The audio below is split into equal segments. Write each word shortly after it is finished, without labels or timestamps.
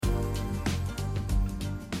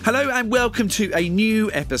Hello and welcome to a new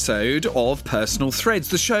episode of Personal Threads,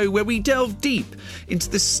 the show where we delve deep into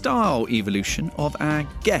the style evolution of our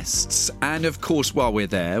guests. And of course, while we're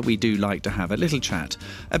there, we do like to have a little chat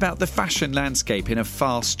about the fashion landscape in a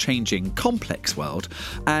fast-changing, complex world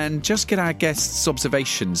and just get our guests'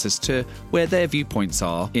 observations as to where their viewpoints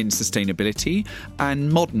are in sustainability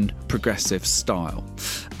and modern progressive style.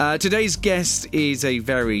 Today's guest is a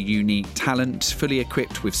very unique talent, fully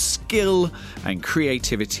equipped with skill and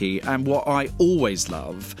creativity, and what I always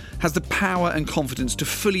love, has the power and confidence to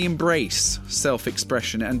fully embrace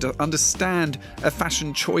self-expression and to understand a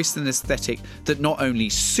fashion choice and aesthetic that not only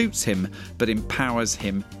suits him, but empowers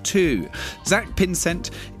him too. Zack Pinsent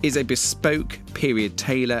is a bespoke period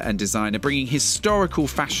tailor and designer, bringing historical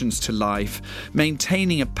fashions to life,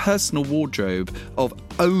 maintaining a personal wardrobe of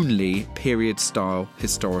only period-style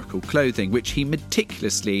historical clothing, which he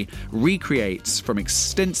meticulously recreates from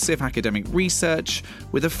extensive academic research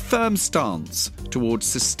with a firm stance towards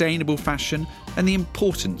sustainable fashion and the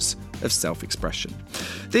importance of self-expression.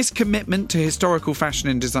 This commitment to historical fashion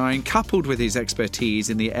and design, coupled with his expertise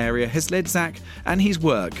in the area, has led Zack and his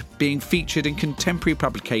work being featured in contemporary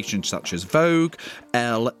publications such as Vogue,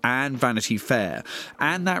 Elle and Vanity Fair.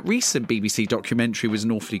 And that recent BBC documentary was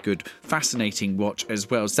an awfully good, fascinating watch as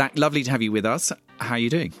well. Zack, lovely to have you with us. How are you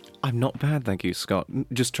doing? I'm not bad, thank you, Scott.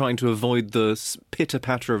 Just trying to avoid the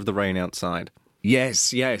pitter-patter of the rain outside.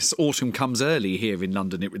 Yes. Autumn comes early here in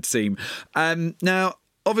London, it would seem. Now,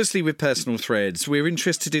 obviously with Personal Threads, we're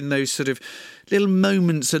interested in those sort of little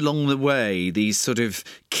moments along the way, these sort of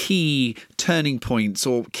key turning points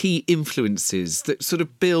or key influences that sort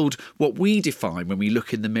of build what we define when we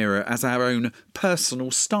look in the mirror as our own personal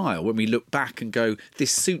style, when we look back and go,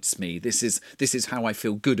 this suits me, this is how I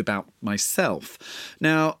feel good about myself.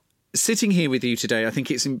 Now, sitting here with you today, I think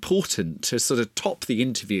it's important to sort of top the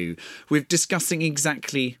interview with discussing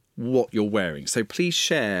exactly what you're wearing. So please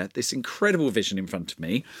share this incredible vision in front of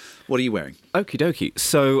me. What are you wearing? Okie dokie.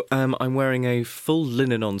 So I'm wearing a full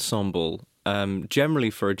linen ensemble, generally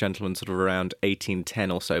for a gentleman sort of around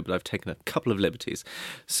 1810 or so, but I've taken a couple of liberties.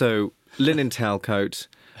 So linen towel coat,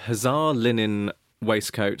 hussar linen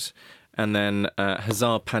waistcoat, and then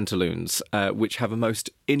hussar pantaloons, which have a most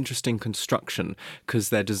interesting construction because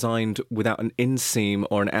they're designed without an inseam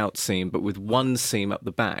or an outseam, but with one seam up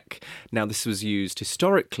the back. Now, this was used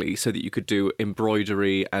historically so that you could do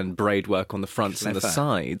embroidery and braid work on the fronts and the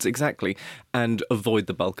sides, exactly, and avoid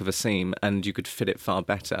the bulk of a seam, and you could fit it far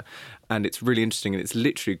better. And it's really interesting, and it's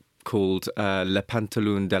literally called Le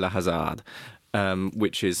Pantalon de la Hazard.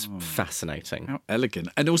 Which is fascinating. How elegant.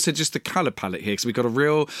 And also just the colour palette here, because we've got a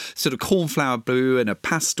real sort of cornflower blue and a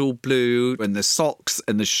pastel blue, and the socks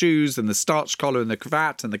and the shoes and the starch collar and the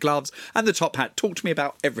cravat and the gloves and the top hat. Talk to me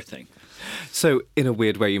about everything. So, in a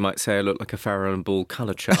weird way, you might say I look like a Farrow and Ball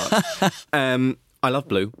colour chart. I love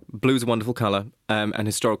blue. Blue's a wonderful colour, and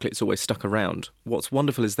historically it's always stuck around. What's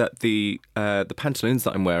wonderful is that the pantaloons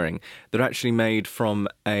that I'm wearing, they're actually made from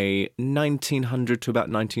a 1900 to about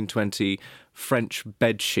 1920 French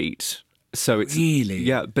bed sheet. So it's really,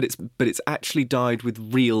 yeah, but it's actually dyed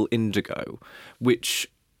with real indigo, which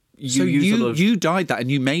you dyed that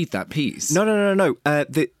and you made that piece. No.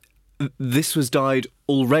 This was dyed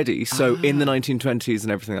already, so in the 1920s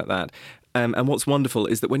and everything like that. And what's wonderful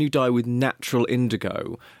is that when you dye with natural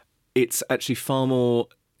indigo, it's actually far more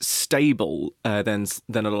stable than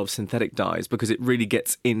a lot of synthetic dyes because it really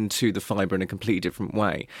gets into the fibre in a completely different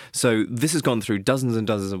way. So this has gone through dozens and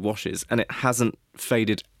dozens of washes and it hasn't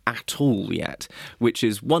faded at all yet, which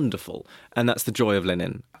is wonderful. And that's the joy of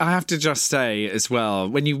linen. I have to just say as well,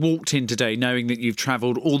 when you walked in today, knowing that you've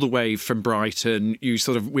travelled all the way from Brighton,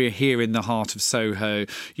 we're here in the heart of Soho,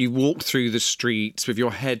 you walk through the streets with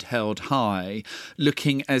your head held high,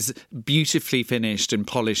 looking as beautifully finished and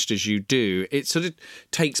polished as you do. It sort of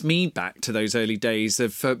takes me back to those early days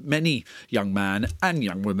of many young man and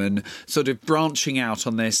young woman sort of branching out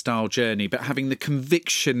on their style journey, but having the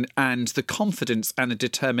conviction and the confidence and the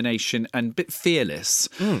determination and a bit fearless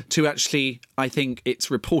to actually, I think it's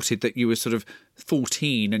reported that you were sort of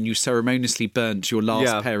 14 and you ceremoniously burnt your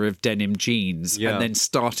last pair of denim jeans and then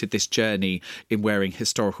started this journey in wearing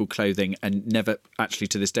historical clothing and never actually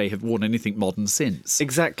to this day have worn anything modern since.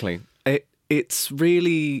 Exactly. It's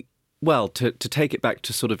really, well, to take it back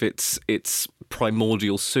to sort of its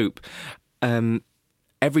primordial soup,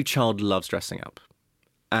 every child loves dressing up.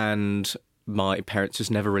 And my parents just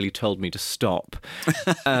never really told me to stop.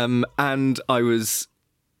 And I was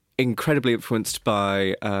incredibly influenced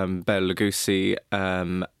by Bela Lugosi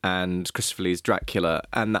and Christopher Lee's Dracula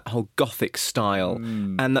and that whole Gothic style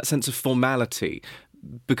and that sense of formality.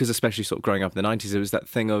 Because especially sort of growing up in the 90s, it was that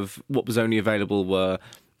thing of what was only available were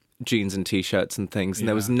jeans and T-shirts and things, and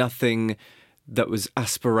there was Yeah. nothing that was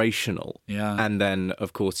aspirational. Yeah. And then,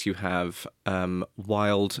 of course, you have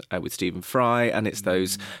Wild with Stephen Fry, and it's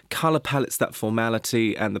those colour palettes, that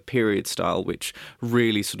formality, and the period style, which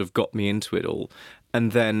really sort of got me into it all.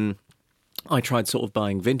 And then I tried sort of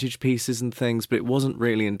buying vintage pieces and things, but it wasn't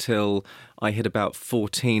really until I hit about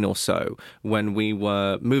 14 or so when we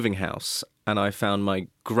were moving house, and I found my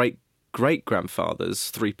great-grandfather's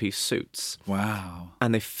three-piece suits. Wow.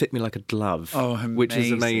 And they fit me like a glove, Oh, which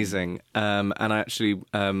is amazing. amazing. And I actually...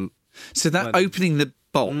 So that opening the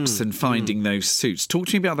box and finding those suits, talk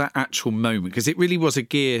to me about that actual moment, because it really was a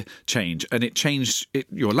gear change, and it changed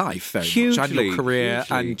your life very much, and your career,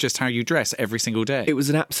 and just how you dress every single day. It was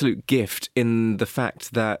an absolute gift in the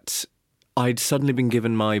fact that I'd suddenly been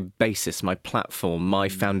given my basis, my platform, my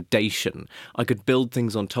foundation. I could build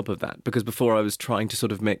things on top of that, because before I was trying to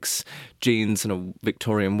sort of mix jeans and a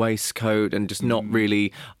Victorian waistcoat and just not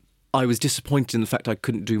really... I was disappointed in the fact I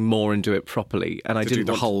couldn't do more and do it properly. And I didn't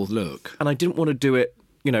do the whole look. And I didn't want to do it,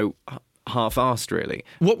 half-assed, really.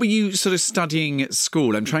 What were you sort of studying at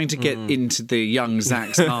school? I'm trying to get into the young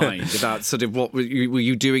Zack's mind about sort of what were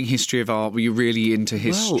you doing history of art? Were you really into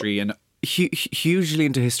history? And hugely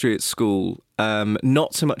into history at school.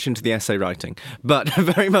 Not so much into the essay writing, but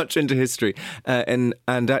very much into history. And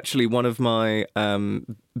actually, one of my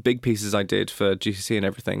big pieces I did for GCSE and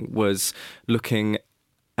everything was looking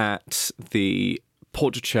at the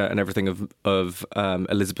portraiture and everything of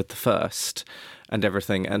Elizabeth I and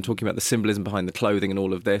everything, and talking about the symbolism behind the clothing and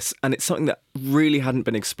all of this. And it's something that really hadn't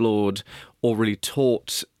been explored or really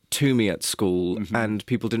taught to me at school, and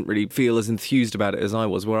people didn't really feel as enthused about it as I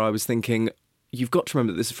was, where I was thinking, you've got to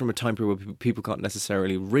remember that this is from a time period where people can't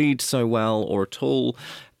necessarily read so well or at all,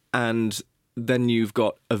 and then you've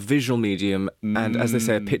got a visual medium, and as they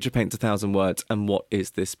say, a picture paints 1,000 words, and what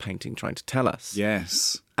is this painting trying to tell us?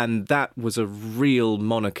 yes. And that was a real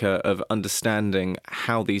moniker of understanding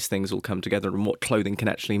how these things all come together and what clothing can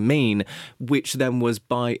actually mean, which then was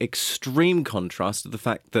by extreme contrast to the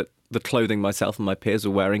fact that the clothing myself and my peers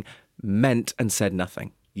were wearing meant and said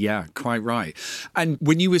nothing. Yeah, quite right. And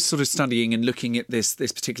when you were sort of studying and looking at this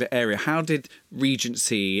particular area, how did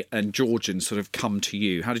Regency and Georgian sort of come to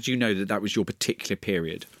you? How did you know that that was your particular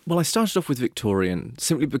period? Well, I started off with Victorian,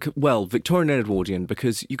 simply because, Victorian and Edwardian,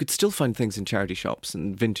 because you could still find things in charity shops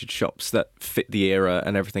and vintage shops that fit the era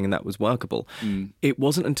and everything, and that was workable. It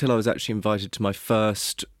wasn't until I was actually invited to my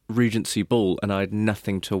first Regency ball and I had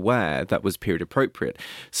nothing to wear that was period appropriate.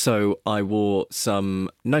 So I wore some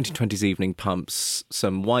 1920s evening pumps,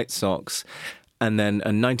 some white socks, and then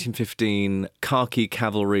a 1915 khaki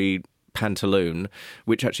cavalry pantaloon,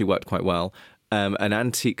 which actually worked quite well. An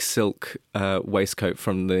antique silk waistcoat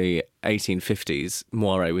from the 1850s,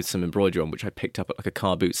 moire with some embroidery on, which I picked up at like a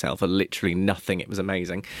car boot sale for literally nothing. It was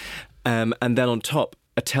amazing. And then on top,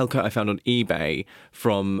 a tailcoat I found on eBay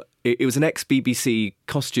from... It was an ex-BBC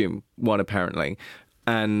costume one, apparently,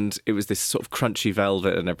 and it was this sort of crunchy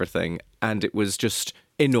velvet and everything, and it was just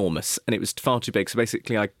enormous, and it was far too big. So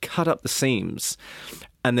basically I cut up the seams,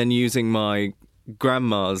 and then using my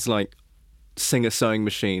grandma's, like, Singer sewing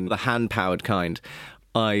machine, the hand-powered kind,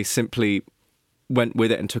 I simply went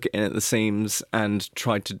with it and took it in at the seams and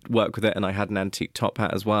tried to work with it, and I had an antique top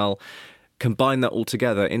hat as well. Combine that all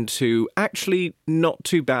together into actually not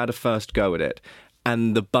too bad a first go at it.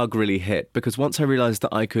 And the bug really hit, because once I realised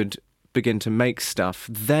that I could begin to make stuff,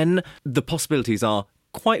 then the possibilities are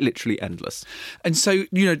quite literally endless. And so,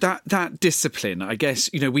 that discipline, I guess,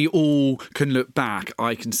 we all can look back.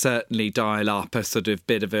 I can certainly dial up a sort of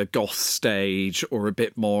bit of a goth stage or a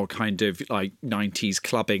bit more kind of like 90s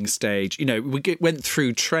clubbing stage. Went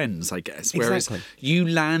through trends, I guess. Whereas you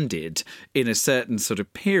landed in a certain sort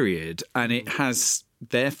of period, and it has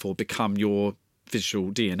therefore become your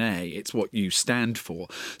visual DNA. It's what you stand for.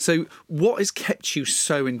 So what has kept you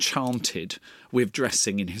so enchanted with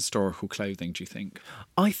dressing in historical clothing, do you think?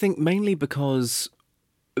 I think mainly because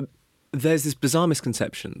there's this bizarre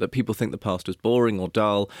misconception that people think the past was boring or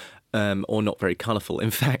dull or not very colourful.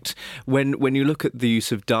 In fact, when you look at the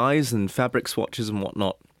use of dyes and fabric swatches and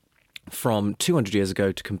whatnot from 200 years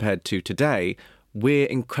ago to compared to today, we're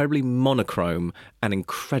incredibly monochrome and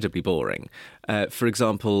incredibly boring. For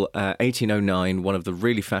example, 1809, one of the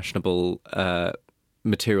really fashionable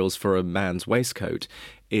materials for a man's waistcoat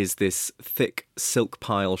is this thick silk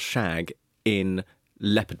pile shag in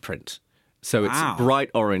leopard print. So it's bright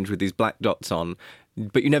orange with these black dots on,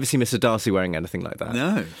 but you never see Mr. Darcy wearing anything like that.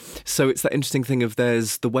 No. So it's that interesting thing of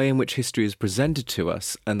there's the way in which history is presented to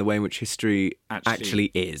us and the way in which history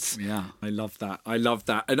actually is. Yeah, I love that.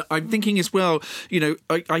 And I'm thinking as well,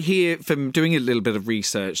 I hear from doing a little bit of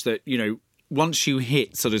research that, once you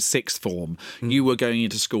hit sort of sixth form, you were going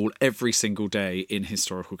into school every single day in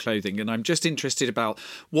historical clothing. And I'm just interested about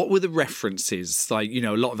what were the references? Like,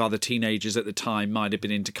 a lot of other teenagers at the time might have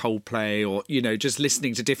been into Coldplay or, just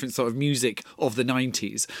listening to different sort of music of the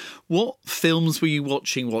 90s. What films were you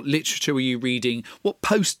watching? What literature were you reading? What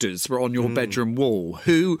posters were on your bedroom wall?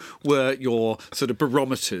 Who were your sort of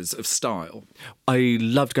barometers of style? I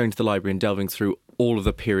loved going to the library and delving through all of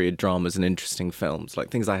the period dramas and interesting films,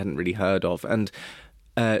 like things I hadn't really heard of. And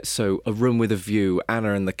so A Room with a View,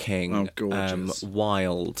 Anna and the King,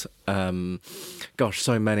 Wild,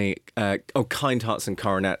 so many. Kind Hearts and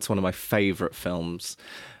Coronets, one of my favourite films.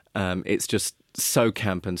 It's just so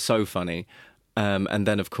camp and so funny. And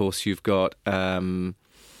then, of course, you've got, Angels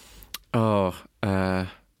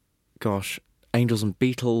and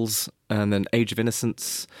Beatles, and then Age of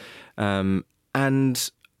Innocence.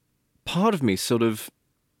 And part of me sort of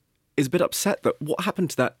is a bit upset that what happened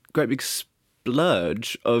to that great big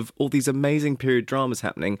splurge of all these amazing period dramas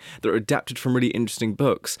happening that are adapted from really interesting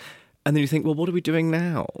books. And then you think, well, what are we doing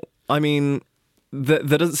now? I mean, there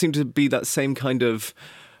doesn't seem to be that same kind of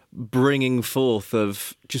bringing forth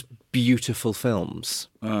of just beautiful films.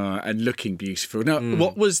 And looking beautiful. Now,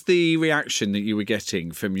 what was the reaction that you were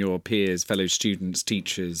getting from your peers, fellow students,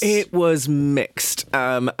 teachers? It was mixed.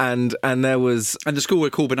 And there was... And the school were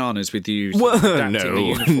cool bananas with you? Well,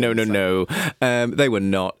 no. They were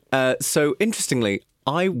not. So, interestingly,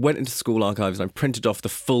 I went into school archives and I printed off the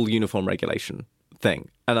full uniform regulation thing.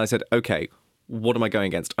 And I said, okay, what am I going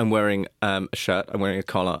against? I'm wearing a shirt, I'm wearing a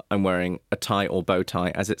collar, I'm wearing a tie or bow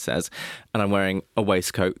tie, as it says, and I'm wearing a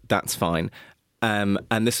waistcoat. That's fine.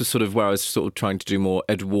 And this was sort of where I was sort of trying to do more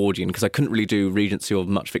Edwardian, because I couldn't really do Regency or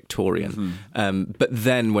much Victorian. But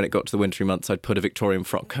then when it got to the wintry months, I'd put a Victorian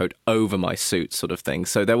frock coat over my suit sort of thing.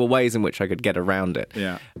 So there were ways in which I could get around it.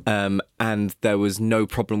 Yeah. And there was no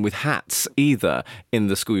problem with hats either in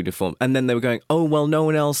the school uniform. And then they were going, oh, well, no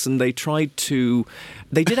one else. And they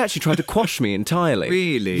did actually try to quash me entirely.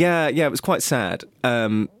 Really? Yeah, it was quite sad.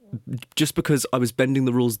 Just because I was bending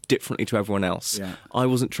the rules differently to everyone else. Yeah. I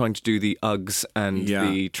wasn't trying to do the Uggs and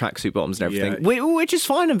the tracksuit bottoms and everything, Yeah. which is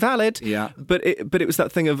fine and valid. Yeah. But it was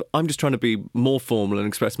that thing of, I'm just trying to be more formal and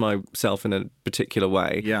express myself in a particular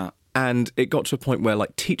way. Yeah. And it got to a point where,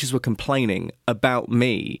 like, teachers were complaining about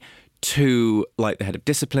me to, like, the head of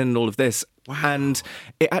discipline and all of this. Wow. And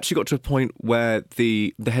it actually got to a point where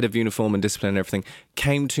the head of uniform and discipline and everything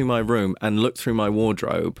came to my room and looked through my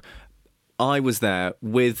wardrobe. I was there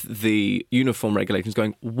with the uniform regulations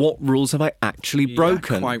going, what rules have I actually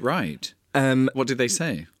broken? Yeah, quite right. What did they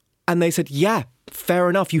say? And they said, yeah, fair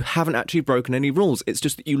enough, you haven't actually broken any rules. It's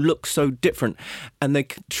just that you look so different. And they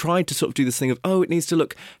tried to sort of do this thing of, it needs to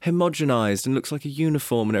look homogenised and looks like a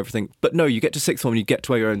uniform and everything. But no, you get to sixth form and you get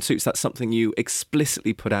to wear your own suits. That's something you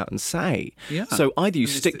explicitly put out and say. Yeah. So either you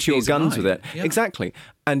stick to your guns with it. Yeah. Exactly.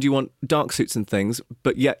 And you want dark suits and things,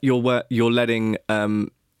 but yet you're letting...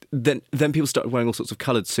 Then people started wearing all sorts of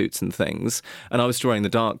coloured suits and things, and I was still wearing the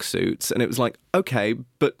dark suits, and it was like, okay,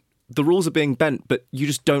 but the rules are being bent, but you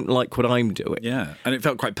just don't like what I'm doing. Yeah, and it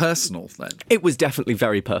felt quite personal then. It was definitely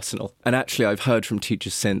very personal. And actually, I've heard from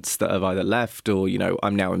teachers since that have either left or,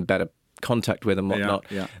 I'm now in better contact with and whatnot,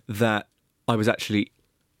 that I was actually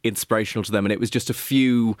inspirational to them, and it was just a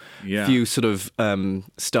few sort of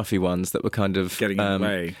stuffy ones that were kind of getting in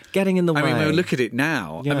the way. I mean, we'll look at it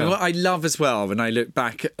now. Yeah. I mean, what I love as well when I look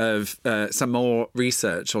back of some more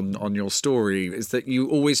research on your story is that you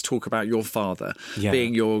always talk about your father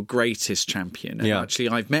being your greatest champion. And actually,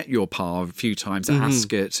 I've met your pa a few times at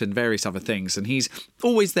Ascot and various other things, and he's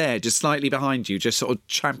always there, just slightly behind you, just sort of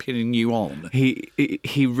championing you on.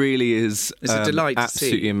 He really is. It's a delight to see.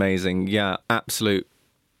 Absolutely amazing. Yeah, absolute.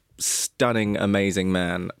 Stunning, amazing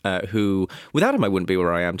man who, without him, I wouldn't be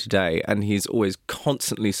where I am today. And he's always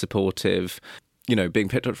constantly supportive. Being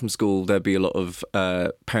picked up from school, there'd be a lot of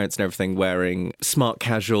parents and everything wearing smart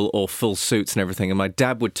casual or full suits and everything. And my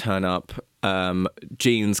dad would turn up,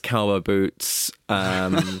 jeans, cowboy boots,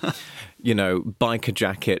 biker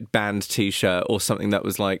jacket, band T-shirt, or something that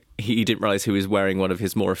was like, he didn't realise he was wearing one of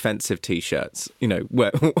his more offensive T-shirts, so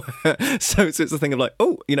it's the thing of like,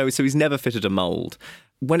 so he's never fitted a mould.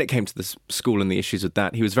 When it came to the school and the issues with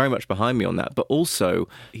that, he was very much behind me on that, but also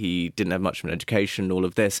he didn't have much of an education, all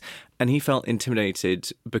of this, and he felt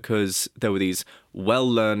intimidated because there were these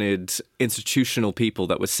well-learned institutional people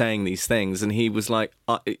that were saying these things, and he was like,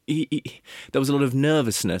 there was a lot of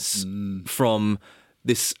nervousness from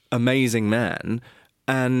this amazing man,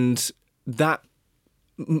 and that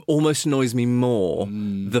almost annoys me more,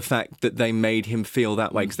 the fact that they made him feel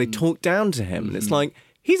that way, because they talked down to him, and it's like,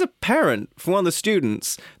 he's a parent for one of the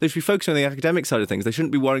students. They should be focusing on the academic side of things. They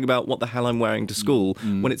shouldn't be worrying about what the hell I'm wearing to school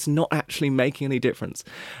when it's not actually making any difference.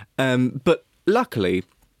 But luckily,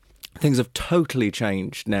 things have totally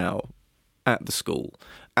changed now at the school.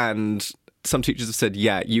 And some teachers have said,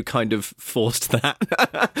 yeah, you kind of forced that.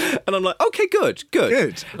 And I'm like, okay, good.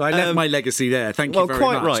 I left my legacy there. Thank you very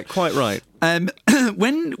much. Quite right.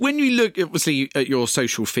 When you look, obviously, at your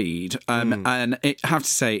social feed, and I have to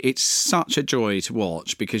say, it's such a joy to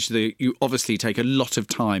watch because you obviously take a lot of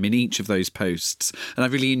time in each of those posts, and I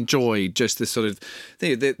really enjoyed just the sort of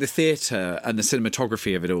the theatre and the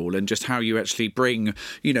cinematography of it all, and just how you actually bring,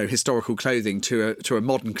 historical clothing to a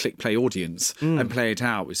modern click-play audience and play it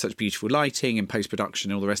out with such beautiful lighting and post-production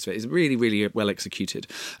and all the rest of it. It's really, really well executed.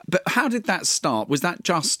 But how did that start? Was that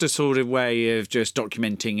just a sort of way of just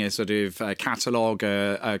documenting a sort of catalogue,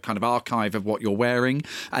 a kind of archive of what you're wearing,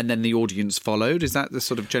 and then the audience followed? Is that the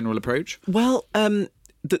sort of general approach? Well,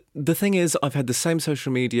 the thing is, I've had the same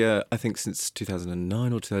social media, I think, since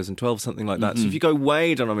 2009 or 2012, something like that. So if you go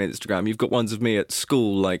way down on my Instagram, you've got ones of me at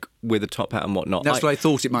school, like with a top hat and whatnot. That's what I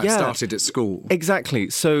thought it might have started at school. Exactly.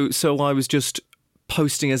 So I was just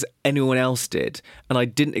posting as anyone else did, and I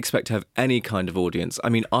didn't expect to have any kind of audience. I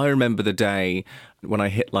mean, I remember the day when I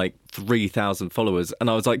hit like 3,000 followers, and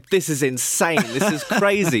I was like, this is insane, this is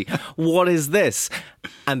crazy, what is this?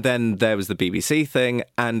 And then there was the BBC thing,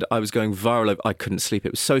 and I was going viral. I couldn't sleep,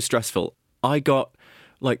 it was so stressful. I got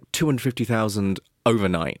like 250,000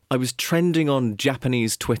 overnight. I was trending on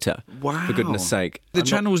Japanese Twitter. Wow. For goodness sake. The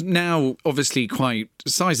channel's now obviously quite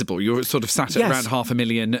sizable. You're sort of sat at around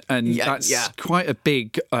 500,000, and that's quite a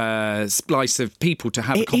big splice of people to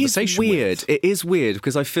have a conversation with. It is weird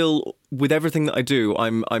because I feel with everything that I do,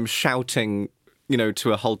 I'm shouting,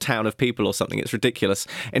 to a whole town of people or something. It's ridiculous.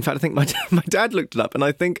 In fact, I think my dad looked it up, and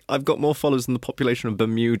I think I've got more followers than the population of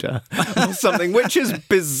Bermuda or something, which is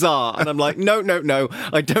bizarre. And I'm like, no,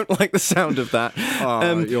 I don't like the sound of that.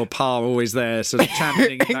 Your pa always there, sort of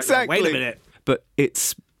chanting. Exactly. Wait a minute. But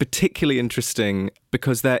it's particularly interesting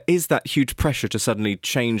because there is that huge pressure to suddenly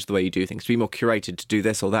change the way you do things, to be more curated, to do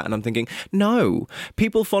this or that. And I'm thinking, no,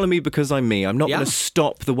 people follow me because I'm me. I'm not going to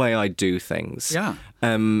stop the way I do things. Yeah.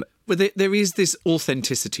 Well, there is this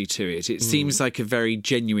authenticity to it. It seems like a very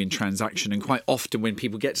genuine transaction, and quite often when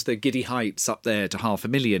people get to the giddy heights up there to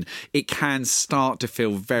 500,000, it can start to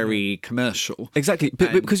feel very commercial. Exactly,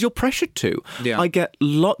 but because you're pressured to. Yeah. I get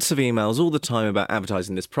lots of emails all the time about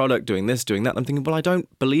advertising this product, doing this, doing that. I'm thinking, well, I don't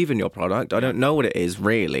believe in your product. I don't know what it is,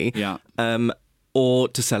 really. Yeah. Or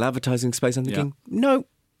to sell advertising space. I'm thinking, no.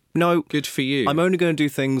 Good for you. I'm only going to do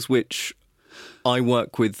things which I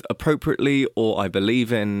work with appropriately or I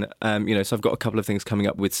believe in. So I've got a couple of things coming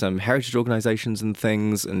up with some heritage organisations and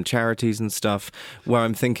things and charities and stuff where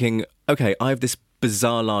I'm thinking, okay, I have this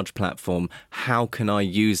bizarre large platform. How can I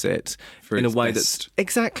use it in a way that's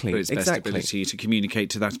exactly for its best ability to communicate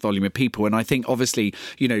to that volume of people? And I think obviously,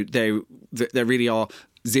 there really are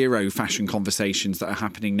zero fashion conversations that are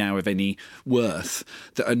happening now of any worth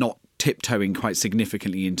that are not tiptoeing quite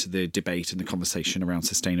significantly into the debate and the conversation around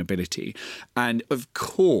sustainability. And of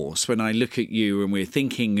course, when I look at you and we're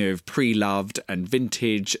thinking of pre-loved and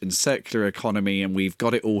vintage and circular economy, and we've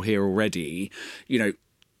got it all here already,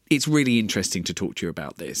 it's really interesting to talk to you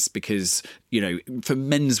about this because, for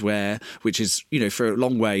menswear, which is, for a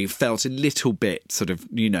long way felt a little bit sort of,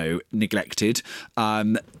 neglected,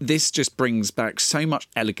 this just brings back so much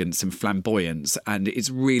elegance and flamboyance, and it's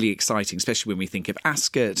really exciting, especially when we think of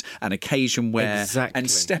ascot and occasion wear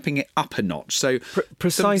and stepping it up a notch. So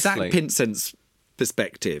precisely. Zack Pinsent's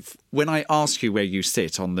perspective, when I ask you where you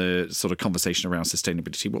sit on the sort of conversation around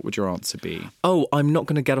sustainability, what would your answer be? Oh, I'm not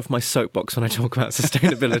going to get off my soapbox when I talk about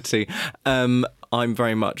sustainability. I'm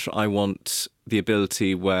very much, I want the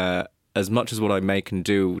ability where as much as what I make and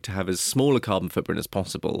do to have as small a carbon footprint as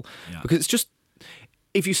possible. Yeah. Because it's just,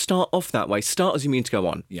 if you start off that way, start as you mean to go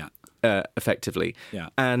on, effectively. Yeah.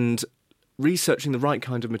 And researching the right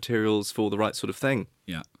kind of materials for the right sort of thing.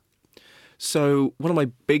 Yeah. So one of my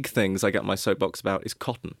big things I get my soapbox about is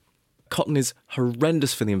cotton. Cotton is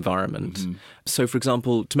horrendous for the environment. Mm-hmm. So, for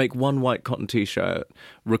example, to make one white cotton T-shirt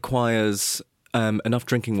requires enough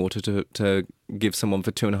drinking water to give someone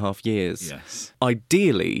for 2.5 years. Yes.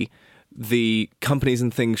 Ideally, the companies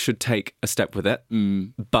and things should take a step with it,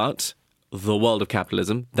 but the world of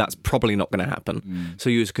capitalism, that's probably not going to happen. So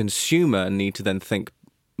you as a consumer need to then think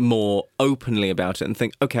more openly about it and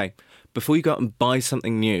think, okay, before you go out and buy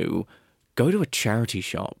something new, go to a charity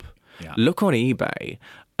shop. Yeah. Look on eBay.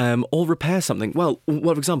 or repair something. Well,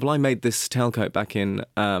 for example, I made this tailcoat back in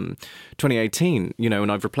 2018,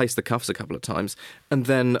 and I've replaced the cuffs a couple of times, and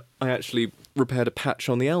then I actually repaired a patch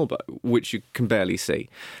on the elbow, which you can barely see.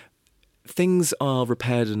 Things are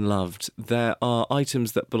repaired and loved. There are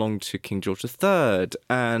items that belong to King George III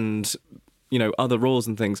and, other royals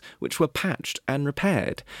and things, which were patched and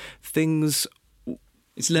repaired.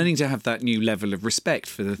 It's learning to have that new level of respect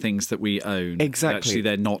for the things that we own. Exactly. That actually,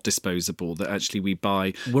 they're not disposable, that actually we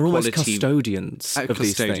buy We're almost custodians of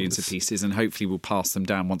these things. Of pieces, and hopefully we'll pass them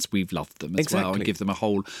down once we've loved them as Exactly. well, and give them a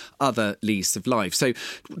whole other lease of life. So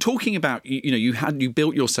talking about, you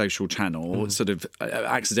built your social channel sort of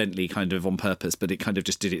accidentally, kind of on purpose, but it kind of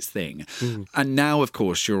just did its thing. And now, of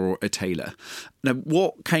course, you're a tailor. Now,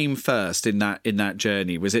 what came first in that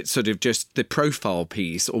journey? Was it sort of just the profile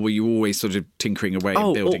piece, or were you always sort of tinkering away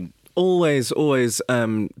and building? Always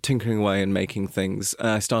tinkering away and making things.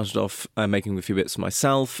 I started off making a few bits for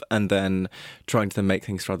myself, and then trying to then make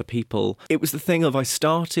things for other people. It was the thing of I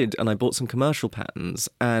started and I bought some commercial patterns,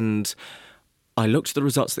 and I looked at the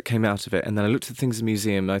results that came out of it, and then I looked at things in the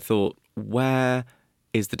museum, and I thought, where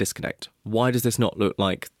is the disconnect? Why does this not look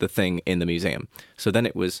like the thing in the museum? So then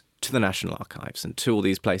it was to the National Archives and to all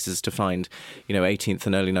these places to find, 18th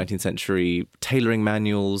and early 19th century tailoring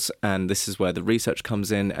manuals, and this is where the research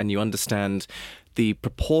comes in, and you understand the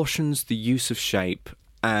proportions, the use of shape,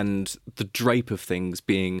 and the drape of things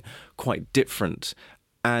being quite different.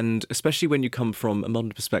 And especially when you come from a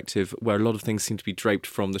modern perspective where a lot of things seem to be draped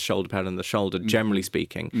from the shoulder pad and the shoulder, generally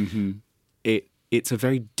speaking, it's a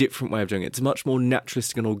very different way of doing it. It's a much more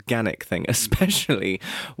naturalistic and organic thing, especially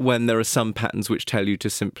when there are some patterns which tell you to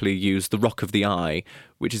simply use the rock of the eye,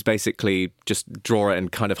 which is basically just draw it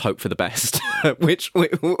and kind of hope for the best, which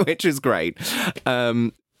is great.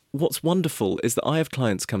 What's wonderful is that I have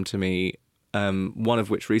clients come to me, one of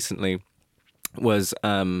which recently was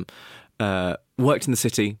worked in the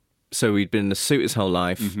city, so he'd been in a suit his whole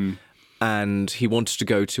life. And he wanted to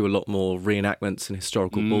go to a lot more reenactments and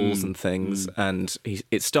historical balls and things. And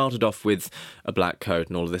it started off with a black coat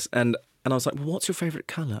and all of this. And I was like, well, what's your favourite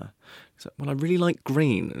colour? He's like, well, I really like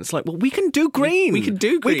green. And it's like, well, we can do green. We can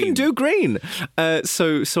do green. We can do green.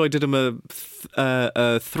 So I did him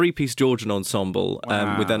a three-piece Georgian ensemble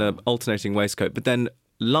with then an alternating waistcoat, but then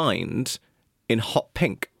lined in hot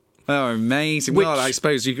pink. Oh, amazing. Well, I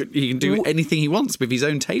suppose he can do anything he wants with his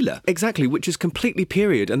own tailor. Exactly, which is completely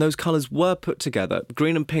period. And those colours were put together.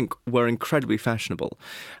 Green and pink were incredibly fashionable.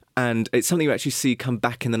 And it's something you actually see come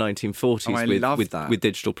back in the 1940s with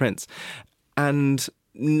digital prints. And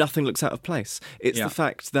nothing looks out of place. It's the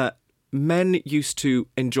fact that men used to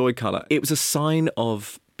enjoy colour. It was a sign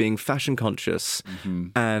of being fashion conscious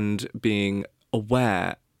and being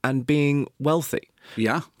aware and being wealthy.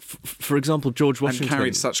 Yeah. For example, George Washington... And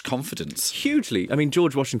carried such confidence. Hugely. I mean,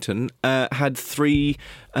 George Washington had 3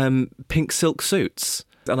 pink silk suits.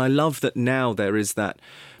 And I love that now there is that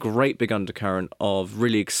great big undercurrent of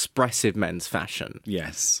really expressive men's fashion.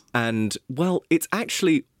 Yes. And, well, it's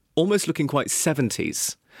actually almost looking quite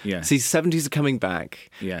 70s. Yes. See, 70s are coming back.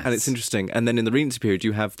 Yes. And it's interesting. And then in the Regency period,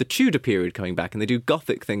 you have the Tudor period coming back, and they do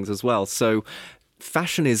Gothic things as well. So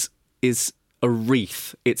fashion is a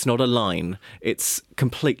wreath. It's not a line. It's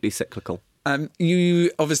completely cyclical.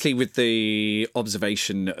 You, obviously, with the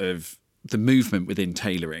observation of the movement within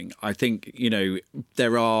tailoring, I think,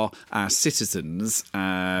 there are our citizens,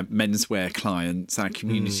 our menswear clients, our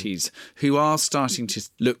communities who are starting to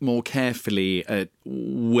look more carefully at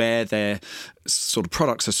where their sort of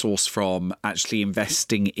products are sourced from, actually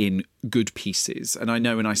investing in good pieces. And I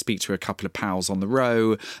know when I speak to a couple of pals on the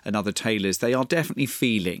row and other tailors, they are definitely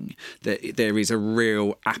feeling that there is a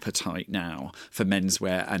real appetite now for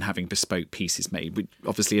menswear and having bespoke pieces made.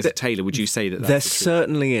 Obviously, as a tailor, would you say that that's There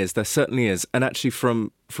certainly is. There certainly is. And actually,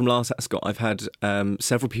 from last Ascot, I've had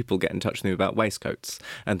several people get in touch with me about waistcoats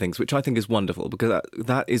and things, which I think is wonderful, because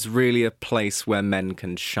that is really a place where men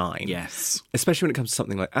can shine. Yes. Especially when it comes to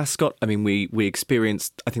something like Ascot. I mean, we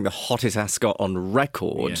experienced, I think, the hottest Ascot on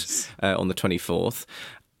record on the 24th.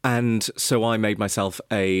 And so I made myself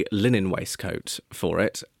a linen waistcoat for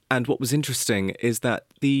it. And what was interesting is that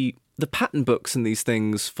the pattern books and these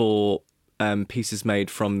things for pieces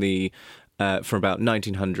made from about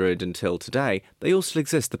 1900 until today, they all still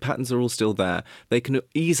exist. The patterns are all still there. They can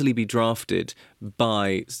easily be drafted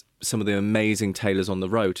by some of the amazing tailors on the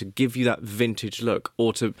row to give you that vintage look,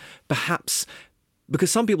 or to perhaps... Because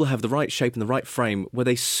some people have the right shape and the right frame where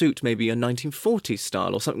they suit maybe a 1940s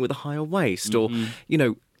style or something with a higher waist, or,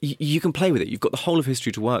 you can play with it. You've got the whole of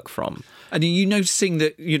history to work from. And are you noticing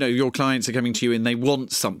that, your clients are coming to you and they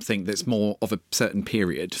want something that's more of a certain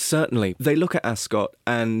period? Certainly. They look at Ascot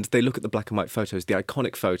and they look at the black and white photos, the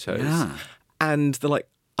iconic photos, and they're like,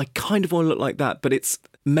 I kind of want to look like that, but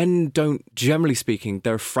men don't, generally speaking,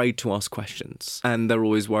 they're afraid to ask questions, and they're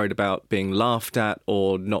always worried about being laughed at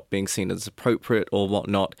or not being seen as appropriate or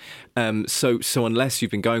whatnot. So unless you've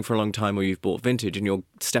been going for a long time or you've bought vintage and you're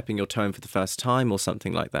stepping your toe in for the first time or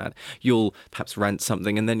something like that, you'll perhaps rent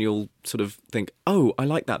something and then you'll sort of think, oh, I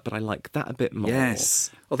like that, but I like that a bit more. Yes.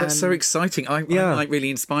 Oh, that's so exciting. I'm like really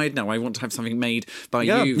inspired now. I want to have something made by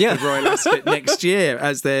you for Royal Ascot next year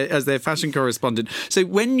as their fashion correspondent. So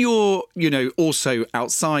when you're, also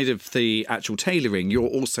outside of the actual tailoring, you're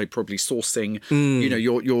also probably sourcing,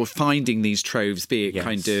 you're finding these troves, be it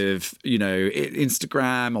kind of,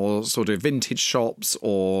 Instagram or sort of vintage shops,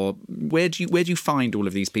 or where do you find all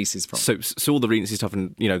of these pieces from? So all the Regency stuff,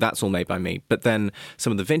 and, that's all made by me. But then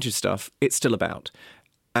some of the vintage stuff, it's still about.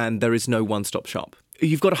 And there is no one-stop shop.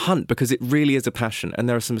 You've got to hunt because it really is a passion, and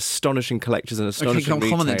there are some astonishing collectors and astonishing retailers.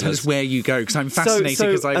 Come on then, tell us where you go, because I'm fascinated,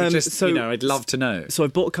 because I would just, I'd love to know. So I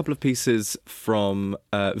bought a couple of pieces from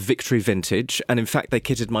Victory Vintage, and in fact they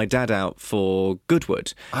kitted my dad out for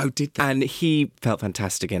Goodwood. Oh, did they? And he felt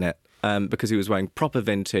fantastic in it. Because he was wearing proper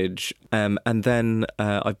vintage. And then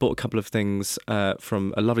I bought a couple of things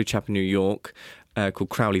from a lovely chap in New York called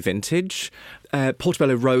Crowley Vintage.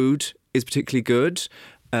 Portobello Road is particularly good.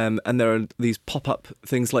 And there are these pop-up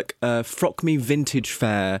things like Frock Me Vintage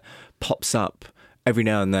Fair pops up every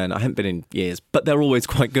now and then. I haven't been in years, but they're always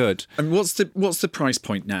quite good. And what's the price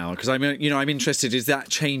point now? Because I'm interested. Is that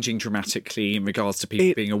changing dramatically in regards to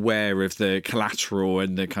people being aware of the collateral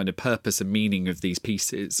and the kind of purpose and meaning of these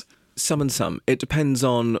pieces? Some and some. It depends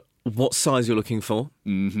on what size you're looking for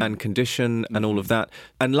and condition and all of that.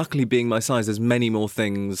 And luckily, being my size, there's many more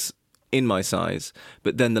things in my size.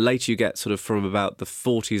 But then the later you get, sort of from about the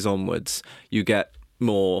 40s onwards, you get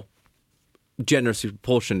more generously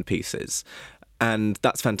proportioned pieces. And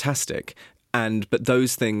that's fantastic. But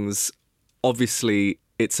those things, obviously,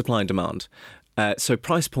 it's supply and demand. So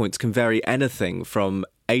price points can vary anything from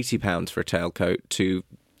 £80 for a tailcoat to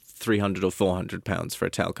 £300 or £400 for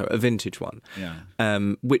a tailcoat, a vintage one,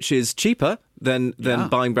 which is cheaper than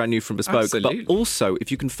buying brand new from bespoke. Absolutely. But also,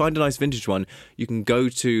 if you can find a nice vintage one, you can go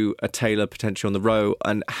to a tailor potentially on the row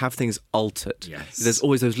and have things altered. Yes. There's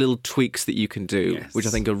always those little tweaks that you can do, which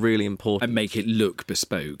I think are really important. And make it look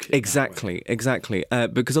bespoke. Exactly.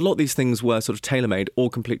 Because a lot of these things were sort of tailor-made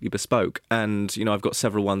or completely bespoke. And, I've got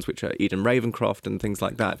several ones which are Eden Ravencroft and things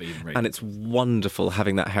like that. And it's wonderful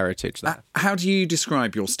having that heritage there. How do you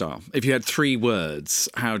describe your style? If you had 3 words,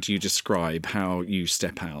 how do you describe how you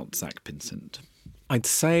step out, Zack Pinsent? I'd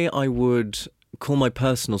say I would call my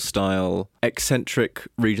personal style eccentric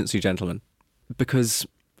Regency gentleman, because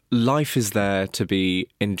life is there to be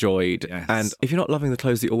enjoyed. Yes. And if you're not loving the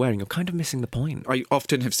clothes that you're wearing, you're kind of missing the point. I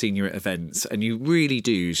often have seen you at events, and you really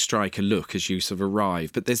do strike a look as you sort of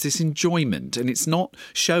arrive, but there's this enjoyment, and it's not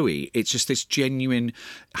showy, it's just this genuine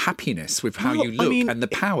happiness with how you look and the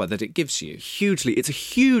power that it gives you. Hugely. It's a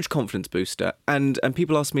huge confidence booster. And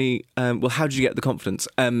people ask me, well, how did you get the confidence?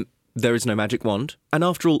 There is no magic wand. And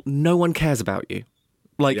after all, no one cares about you.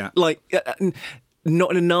 Not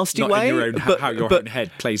in a nasty way. In your own, how your own head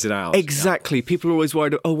plays it out. Exactly. Yeah. People are always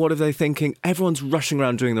worried, what are they thinking? Everyone's rushing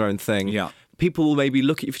around doing their own thing. Yeah. People will maybe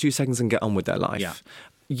look at you for 2 seconds and get on with their life. Yeah.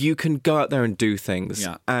 You can go out there and do things.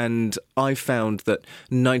 Yeah. And I found that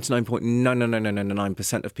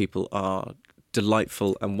 99.99999% of people are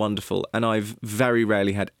delightful and wonderful, and I've very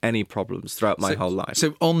rarely had any problems throughout my whole life.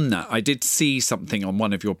 So on that, I did see something on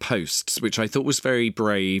one of your posts which I thought was very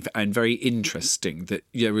brave and very interesting, that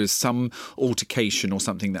there was some altercation or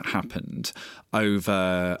something that happened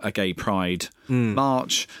over a gay pride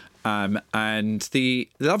march. And the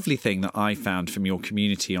lovely thing that I found from your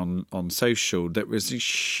community on social, that was a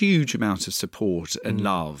huge amount of support and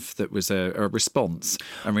love, that was a response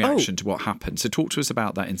and reaction to what happened. So talk to us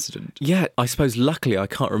about that incident. Yeah, I suppose luckily I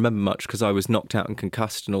can't remember much because I was knocked out and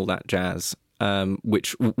concussed and all that jazz,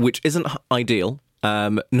 which isn't ideal,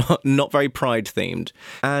 not very pride themed.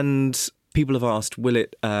 And people have asked, will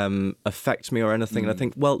it affect me or anything? And I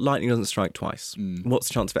think, well, lightning doesn't strike twice. What's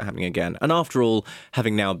the chance of it happening again? And after all,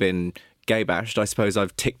 having now been gay bashed, I suppose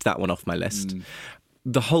I've ticked that one off my list.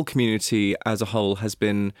 The whole community as a whole has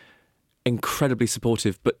been incredibly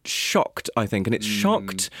supportive, but shocked, I think. And it's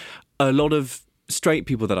shocked a lot of straight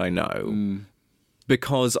people that I know.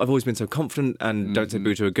 Because I've always been so confident and don't say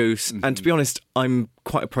boo to a goose. And to be honest, I'm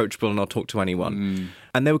quite approachable and I'll talk to anyone.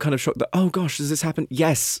 And they were kind of shocked that, oh gosh, does this happen?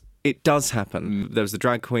 Yes. it does happen. There was the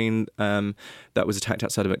drag queen that was attacked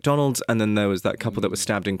outside of McDonald's, and then there was that couple that was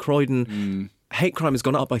stabbed in Croydon. Hate crime has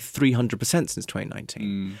gone up by 300% since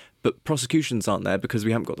 2019. But prosecutions aren't there because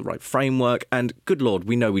we haven't got the right framework. And good Lord,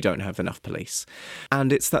 we know we don't have enough police.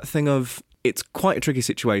 And it's that thing of, it's quite a tricky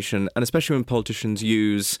situation. And especially when politicians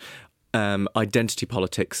use identity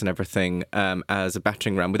politics and everything as a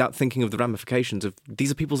battering ram without thinking of the ramifications of these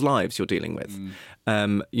are people's lives you're dealing with.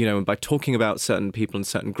 And by talking about certain people and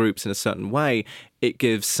certain groups in a certain way, it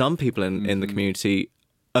gives some people in the community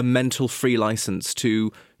a mental free license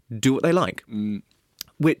to do what they like,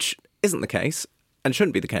 which isn't the case and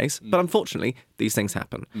shouldn't be the case. But unfortunately, these things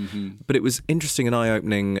happen. But it was interesting and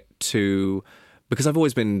eye-opening because I've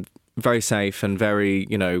always been very safe and very,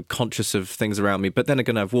 conscious of things around me. But then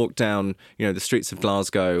again, I've walked down, the streets of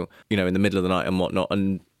Glasgow, in the middle of the night and whatnot,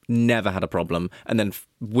 and never had a problem. And then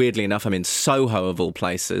weirdly enough, I'm in Soho of all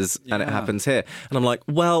places, and it happens here. And I'm like,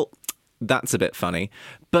 well, that's a bit funny.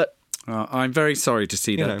 But I'm very sorry to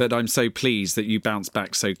see that, but I'm so pleased that you bounced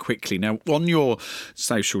back so quickly. Now, on your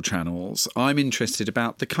social channels, I'm interested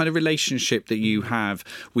about the kind of relationship that you have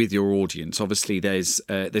with your audience. Obviously, it's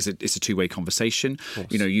a two-way conversation.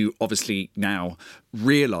 You obviously now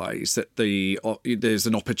realise that there's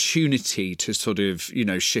an opportunity to sort of,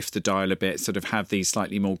 shift the dial a bit, sort of have these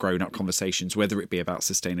slightly more grown-up conversations, whether it be about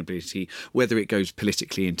sustainability, whether it goes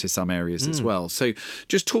politically into some areas as well. So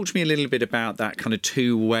just talk to me a little bit about that kind of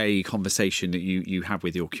two-way conversation that you have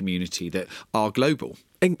with your community that are global.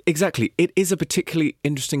 Exactly. It is a particularly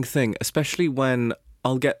interesting thing, especially when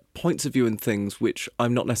I'll get points of view and things which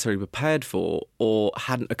I'm not necessarily prepared for or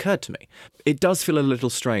hadn't occurred to me. It does feel a little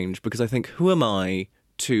strange because I think, who am I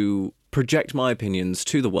to project my opinions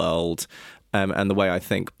to the world and the way I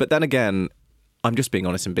think? But then again, I'm just being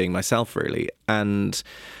honest and being myself, really. And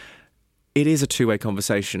it is a two-way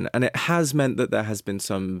conversation, and it has meant that there has been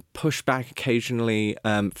some pushback occasionally,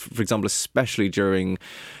 for example, especially during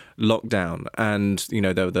lockdown. And,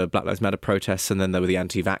 there were the Black Lives Matter protests, and then there were the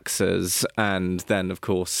anti-vaxxers, and then, of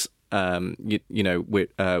course,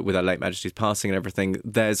 with Our Late Majesty's passing and everything,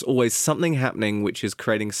 there's always something happening which is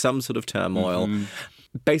creating some sort of turmoil.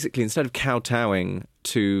 Basically, instead of kowtowing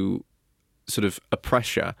to sort of a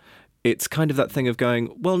pressure, it's kind of that thing of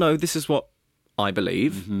going, well, no, this is what I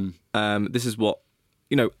believe. This is what,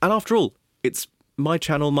 and after all, it's my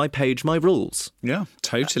channel, my page, my rules. Yeah,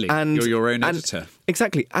 totally. And you're your own editor.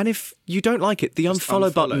 Exactly. And if you don't like it, the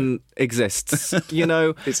unfollow button exists,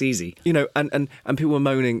 It's easy. And people were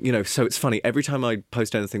moaning, so it's funny. Every time I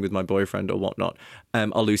post anything with my boyfriend or whatnot,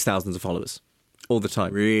 I'll lose thousands of followers. All the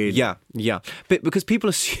time. Really? Yeah. But because people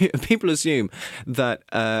assume that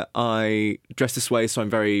I dress this way, so I'm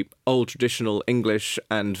very old, traditional English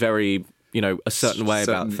and very, a certain way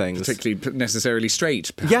about things. Particularly necessarily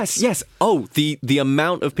straight, perhaps. Yes. Oh, the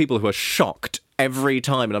amount of people who are shocked every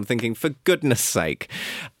time, and I'm thinking, for goodness sake.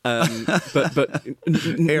 But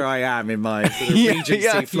here I am in my sort of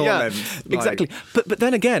Regency floor length. Exactly. But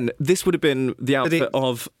then again, this would have been the outfit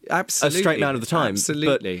of a straight man of the time.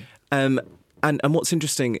 Absolutely. But, And what's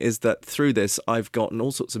interesting is that through this, I've gotten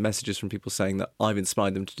all sorts of messages from people saying that I've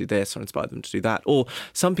inspired them to do this or inspired them to do that. Or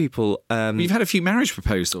some people... You've had a few marriage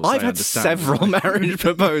proposals, I've had several marriage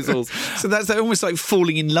proposals. So that's almost like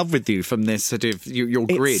falling in love with you from this sort of your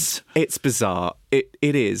grid. It's bizarre.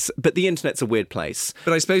 It is. But the internet's a weird place.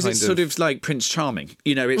 But I suppose it's sort of like Prince Charming.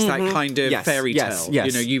 It's that kind of fairy tale.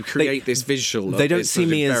 Yes. You create this visual. They don't see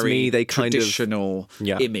me as me. They kind of traditional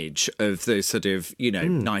image of the sort of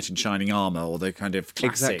knight in shining armour or the kind of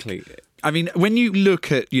classic. Exactly. I mean, when you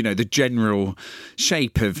look at, the general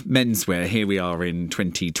shape of menswear, here we are in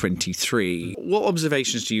 2023, what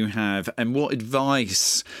observations do you have and what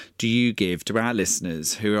advice do you give to our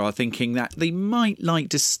listeners who are thinking that they might like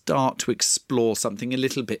to start to explore something a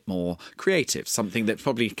little bit more creative, something that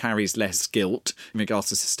probably carries less guilt in regards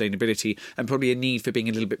to sustainability and probably a need for being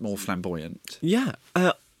a little bit more flamboyant? Yeah,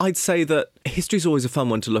 I'd say that history's always a fun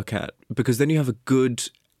one to look at because then you have a good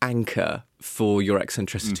anchor for your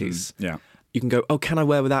eccentricities. Yeah. You can go, oh, can I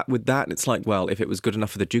wear that with that? And it's like, well, if it was good enough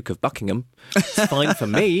for the Duke of Buckingham, it's fine for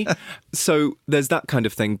me. So there's that kind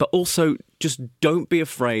of thing. But also, just don't be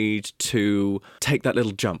afraid to take that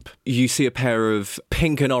little jump. You see a pair of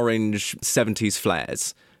pink and orange 70s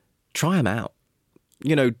flares. Try them out.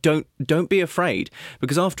 Don't be afraid.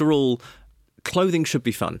 Because after all, clothing should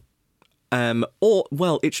be fun. Or,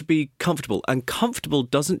 well, it should be comfortable. And comfortable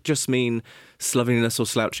doesn't just mean slovenliness or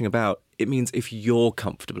slouching about. It means if you're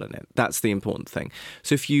comfortable in it. That's the important thing.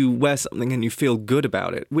 So if you wear something and you feel good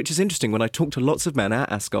about it, which is interesting. When I talk to lots of men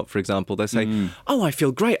at Ascot, for example, they say, oh, I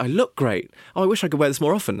feel great. I look great. Oh, I wish I could wear this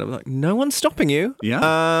more often. I'm like, no one's stopping you.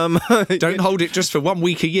 Yeah. Don't hold it just for 1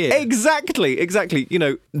 week a year. Exactly. You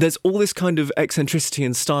know, there's all this kind of eccentricity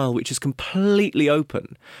and style which is completely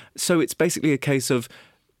open. So it's basically a case of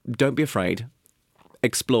don't be afraid,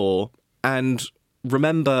 explore, and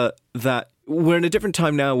remember that we're in a different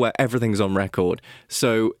time now where everything's on record.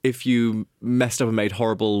 So if you messed up and made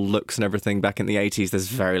horrible looks and everything back in the 80s, there's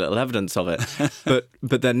very little evidence of it.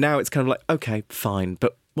 But then now it's kind of like, okay, fine.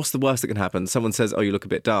 But what's the worst that can happen? Someone says, oh, you look a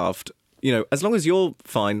bit daft. You know, as long as you're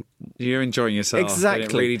fine. You're enjoying yourself. Exactly.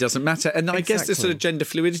 It really doesn't matter. And I guess the sort of gender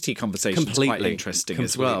fluidity conversation is quite interesting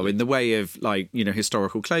as well, in the way of, like, you know,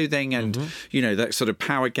 historical clothing and, you know, that sort of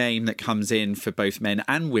power game that comes in for both men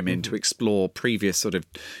and women to explore previous sort of,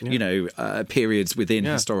 you know, periods within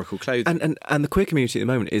historical clothing. And the queer community at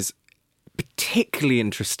the moment is particularly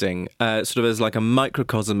interesting, sort of as like a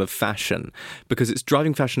microcosm of fashion, because it's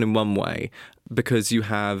driving fashion in one way, because you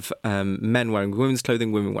have men wearing women's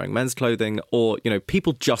clothing, women wearing men's clothing, or, you know,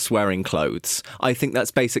 people just wearing clothes. I think that's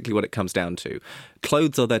basically what it comes down to.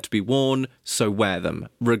 Clothes are there to be worn, so wear them,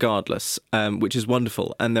 regardless, which is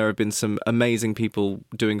wonderful. And there have been some amazing people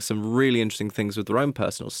doing some really interesting things with their own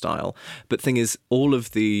personal style. But the thing is, all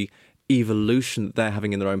of the evolution that they're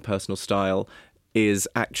having in their own personal style is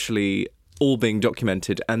actually all being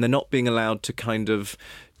documented, and they're not being allowed to kind of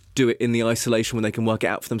do it in the isolation when they can work it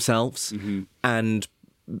out for themselves. And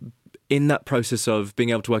in that process of being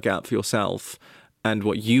able to work it out for yourself and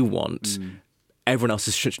what you want, everyone else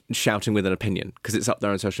is shouting with an opinion because it's up there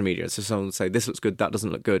on social media. So someone will say, this looks good, that doesn't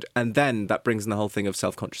look good. And then that brings in the whole thing of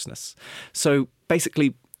self-consciousness. So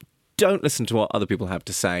basically, don't listen to what other people have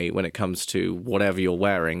to say when it comes to whatever you're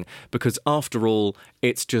wearing, because after all,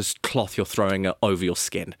 it's just cloth you're throwing over your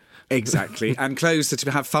skin. Exactly. And clothes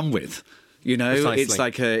to have fun with. You know, Precisely.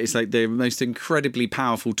 it's like the most incredibly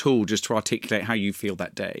powerful tool just to articulate how you feel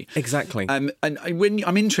that day. Exactly. And when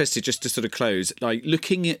I'm interested, just to sort of close, like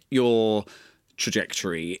looking at your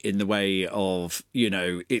trajectory in the way of, you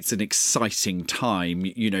know, it's an exciting time.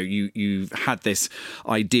 You know, you've had this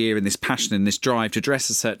idea and this passion and this drive to dress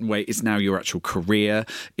a certain way. It's now your actual career.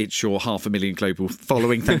 It's your 500,000 global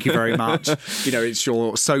following. Thank you very much. You know, it's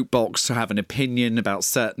your soapbox to have an opinion about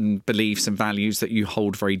certain beliefs and values that you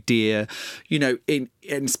hold very dear. You know,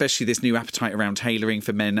 and especially this new appetite around tailoring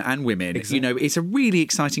for men and women. Exactly. You know, it's a really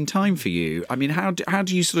exciting time for you. I mean, how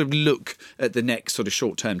do you sort of look at the next sort of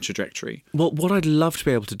short-term trajectory? Well, what I'd love to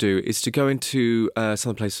be able to do is to go into some of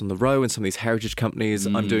the places on the row and some of these heritage companies.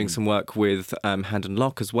 I'm doing some work with Hand and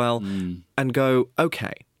Lock as well, and go,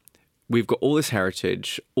 okay, we've got all this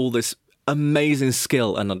heritage, all this amazing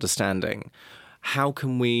skill and understanding. How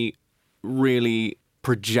can we really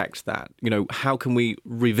project that? You know, how can we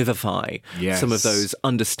revivify some of those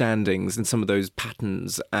understandings and some of those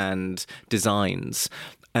patterns and designs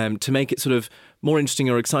to make it sort of more interesting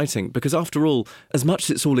or exciting? Because after all, as much as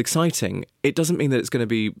it's all exciting, it doesn't mean that it's going to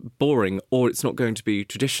be boring or it's not going to be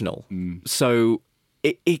traditional. So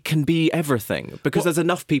it can be everything, because there's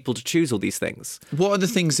enough people to choose all these things. What are the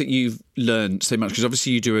things that you've learned so much? Because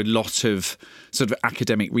obviously you do a lot of sort of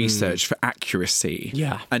academic research for accuracy.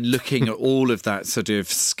 Yeah. And looking at all of that sort of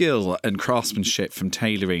skill and craftsmanship from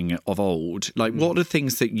tailoring of old. Like, what are the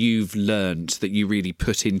things that you've learned that you really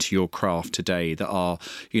put into your craft today that are,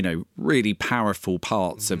 you know, really powerful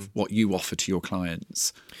parts of what you offer to your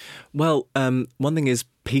clients? Well, one thing is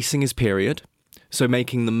piecing his period. So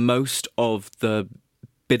making the most of the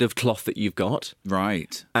bit of cloth that you've got.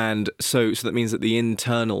 Right. And so that means that the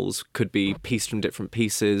internals could be pieced from different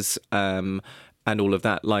pieces and all of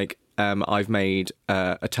that. Like I've made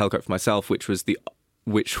a tailcoat for myself, which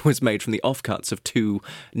was made from the offcuts of 2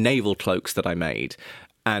 naval cloaks that I made.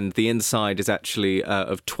 And the inside is actually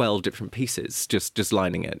of 12 different pieces, just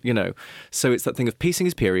lining it, you know. So it's that thing of piecing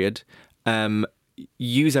his period,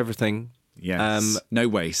 use everything. Yes. No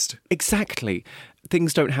waste. Exactly.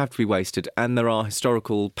 Things don't have to be wasted, and there are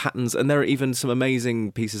historical patterns, and there are even some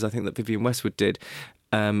amazing pieces I think that Vivienne Westwood did,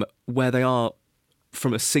 where they are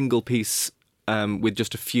from a single piece with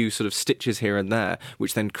just a few sort of stitches here and there,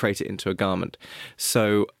 which then create it into a garment.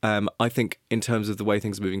 So I think in terms of the way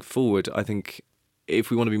things are moving forward, I think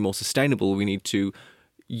if we want to be more sustainable, we need to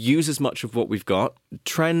use as much of what we've got.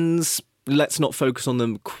 Trends, let's not focus on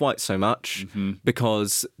them quite so much,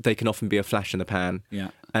 because they can often be a flash in the pan. Yeah.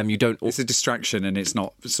 You don't. It's a distraction, and it's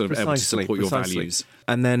not sort of able to support your values.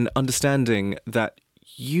 And then understanding that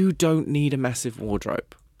you don't need a massive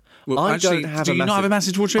wardrobe. Well, I actually, don't have do a you not have a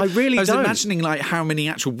massive wardrobe? I really was don't. imagining like how many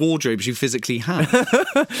actual wardrobes you physically have.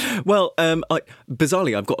 Well,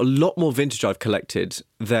 bizarrely, I've got a lot more vintage I've collected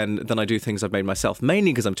than I do things I've made myself,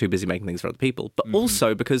 mainly because I'm too busy making things for other people, but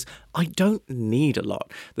also because I don't need a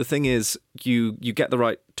lot. The thing is, you get the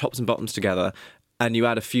right tops and bottoms together and you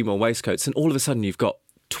add a few more waistcoats and all of a sudden you've got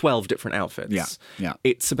 12 different outfits. Yeah.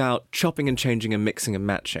 It's about chopping and changing and mixing and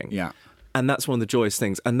matching. Yeah. And that's one of the joyous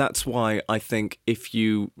things. And that's why I think if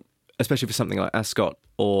you, especially for something like ascot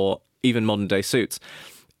or even modern day suits,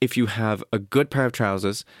 if you have a good pair of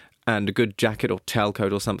trousers and a good jacket or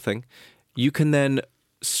tailcoat or something, you can then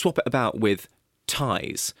swap it about with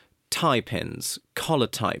ties, tie pins, collar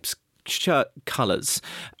types, shirt colours,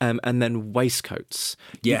 and then waistcoats.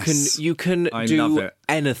 Yes. You can I do love it.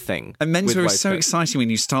 anything. And menswear with is so waistcoats. exciting when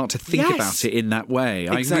you start to think Yes. about it in that way.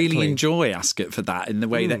 Exactly. I really enjoy ascot for that, in the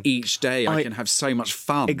way that each day I can have so much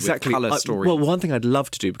fun Exactly. with colour stories. Well, one thing I'd love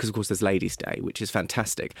to do, because of course there's Ladies' Day, which is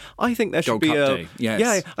fantastic. I think there should Gold be Cup Day, yes.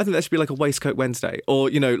 Yeah, I think there should be like a waistcoat Wednesday, or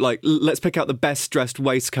like let's pick out the best dressed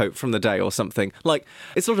waistcoat from the day or something. Like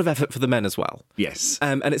it's a lot of effort for the men as well. Yes.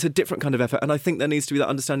 And it's a different kind of effort, and I think there needs to be that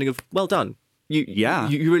understanding of well done. You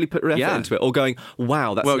really put effort into it, or going,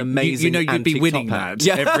 wow, that's an amazing. You'd be winning top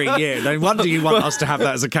that hat. every year. No wonder you want us to have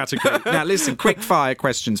that as a category. Now, listen, quick fire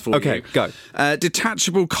questions for you. Okay, go.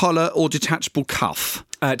 Detachable collar or detachable cuff?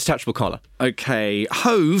 Detachable collar. Okay,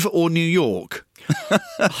 Hove or New York?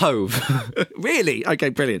 Hove. Really? Okay,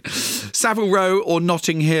 brilliant. Savile Row or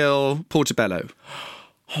Notting Hill Portobello?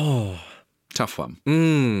 Oh, tough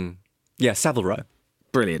one. Yeah, Savile Row.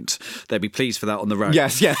 Brilliant. They'll be pleased for that on the road.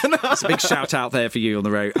 Yes, yeah. It's a big shout out there for you on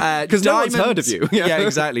the road. Because no one's heard of you. Yeah,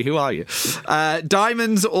 exactly. Who are you?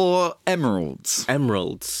 Diamonds or emeralds?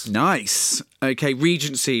 Emeralds. Nice. Okay,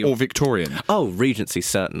 Regency or Victorian? Oh, Regency,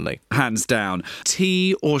 certainly. Hands down.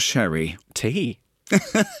 Tea or sherry? Tea.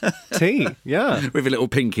 Tea, yeah. With a little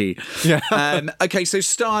pinky. Yeah. Okay, so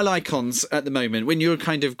style icons at the moment, when you're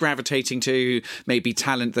kind of gravitating to maybe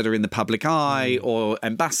talent that are in the public eye or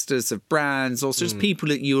ambassadors of brands or just people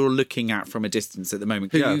that you're looking at from a distance at the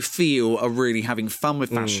moment who you feel are really having fun with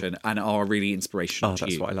fashion and are really inspirational to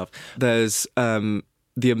you. That's what I love. There's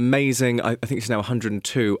the amazing, I think it's now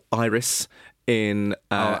 102, Iris in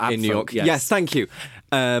New York. Yes, thank you.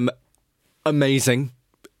 Amazing.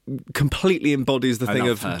 Completely embodies the thing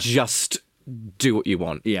of her. Just do what you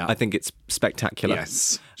want. Yeah. I think it's spectacular.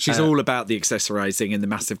 Yes. She's all about the accessorising and the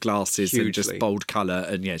massive glasses Hugely. and just bold colour.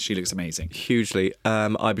 And yeah, she looks amazing. Hugely.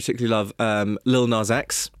 I particularly love Lil Nas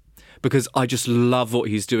X because I just love what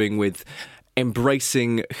he's doing with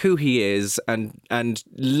embracing who he is and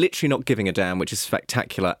literally not giving a damn, which is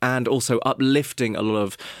spectacular, and also uplifting a lot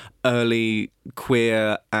of early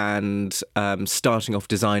queer and starting off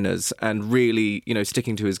designers and really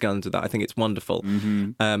sticking to his guns with that. I think it's wonderful.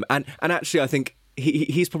 And actually I think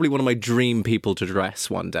he's probably one of my dream people to dress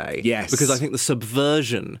one day. Yes. Because I think the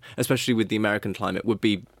subversion, especially with the American climate, would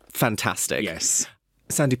be fantastic. Yes.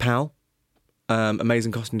 Sandy Powell.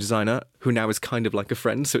 Amazing costume designer who now is kind of like a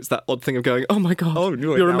friend, so it's that odd thing of going, oh my god,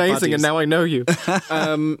 you're amazing buddies. and now I know you.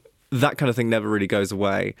 That kind of thing never really goes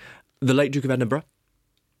away. The late Duke of Edinburgh,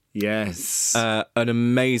 Yes. an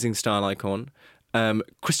amazing style icon.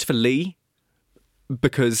 Christopher Lee,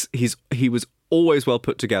 because he was always well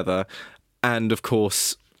put together, and of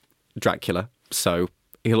course Dracula, so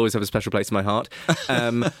he'll always have a special place in my heart.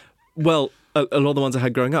 Well, a lot of the ones I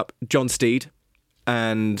had growing up, John Steed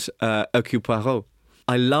and Hercule Poirot.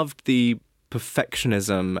 I loved the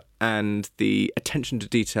perfectionism and the attention to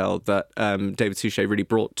detail that David Suchet really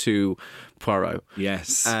brought to Poirot.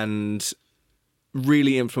 Yes. And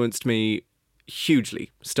really influenced me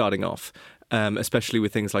hugely starting off, especially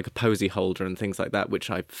with things like a posy holder and things like that,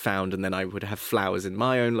 which I found, and then I would have flowers in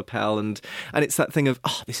my own lapel, and it's that thing of,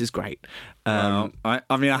 oh, this is great. I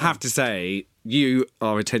mean, I have to say, you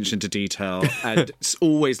are attention to detail and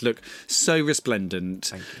always look so resplendent.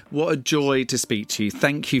 Thank you. What a joy to speak to you.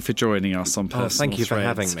 Thank you for joining us on Personal thank you for Threads.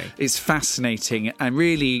 having me. It's fascinating and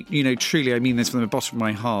really, truly, I mean this from the bottom of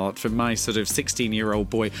my heart, from my sort of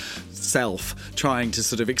 16-year-old boy self trying to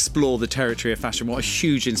sort of explore the territory of fashion. What a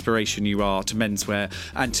huge inspiration you are to menswear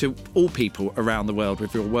and to all people around the world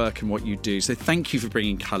with your work and what you do. So thank you for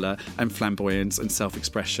bringing colour and flamboyance and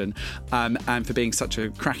self-expression, and for being such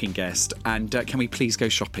a cracking guest. And can we please go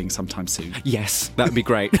shopping sometime soon? Yes, that'd be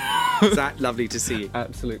great. Zack, lovely to see you.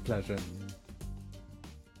 Absolute pleasure.